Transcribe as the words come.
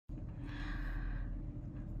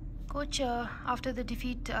Coach, after the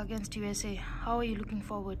defeat against USA, how are you looking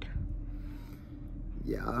forward?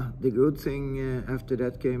 Yeah, the good thing after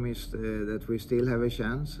that game is that we still have a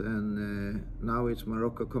chance, and now it's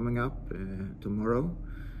Morocco coming up tomorrow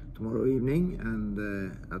evening,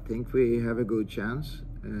 and I think we have a good chance.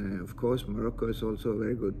 Of course, Morocco is also a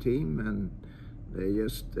very good team, and they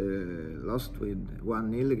just lost with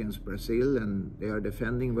 1-0 against Brazil, and they are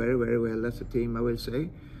defending very, very well as a team, I will say.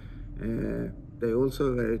 They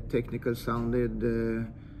also very technical sounded,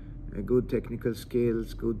 good technical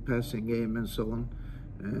skills, good passing game and so on.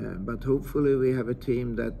 But hopefully we have a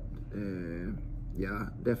team that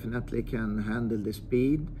definitely can handle the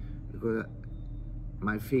speed, because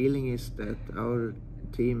my feeling is that our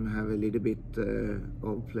team have a little bit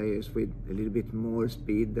of players with a little bit more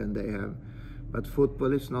speed than they have. But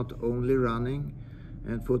football is not only running,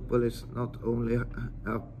 and football is not only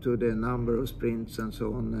up to the number of sprints and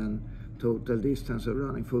so on and total distance of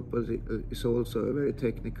running. Football is also a very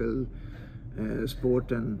technical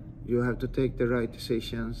sport, and you have to take the right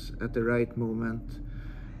decisions at the right moment,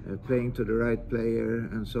 playing to the right player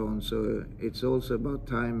and so on. So it's also about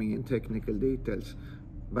timing and technical details.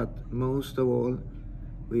 But most of all,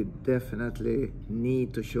 we definitely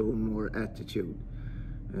need to show more attitude.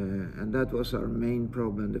 And that was our main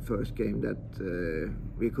problem the first game, that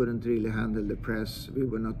we couldn't really handle the press. We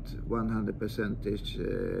were not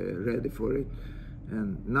 100% ready for it.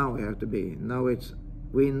 And now we have to be. Now it's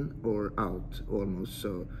win or out almost.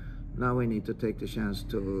 So now we need to take the chance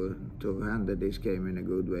to handle this game in a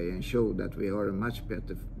good way and show that we are a much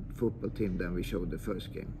better football team than we showed the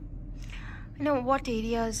first game. What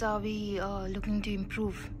areas are we looking to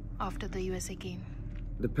improve after the USA game?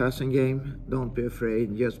 The passing game, don't be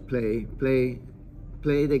afraid, just play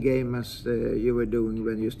the game as you were doing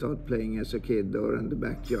when you start playing as a kid or in the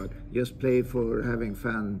backyard. Just play for having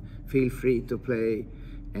fun, feel free to play,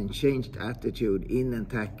 and change the attitude, in and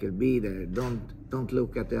tackle, be there. Don't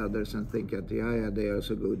look at the others and think that, they are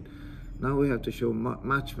so good. Now we have to show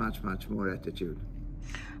much more attitude.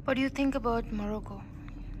 What do you think about Morocco?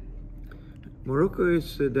 Morocco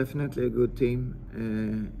is definitely a good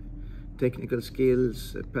team. Technical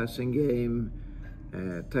skills, passing game,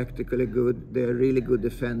 tactically good. They're really good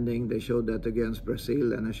defending. They showed that against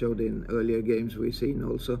Brazil, and I showed in earlier games we've seen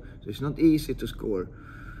also. So it's not easy to score.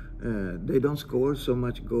 They don't score so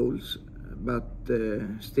much goals, but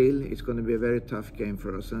still it's going to be a very tough game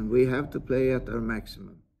for us, and we have to play at our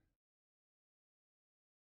maximum.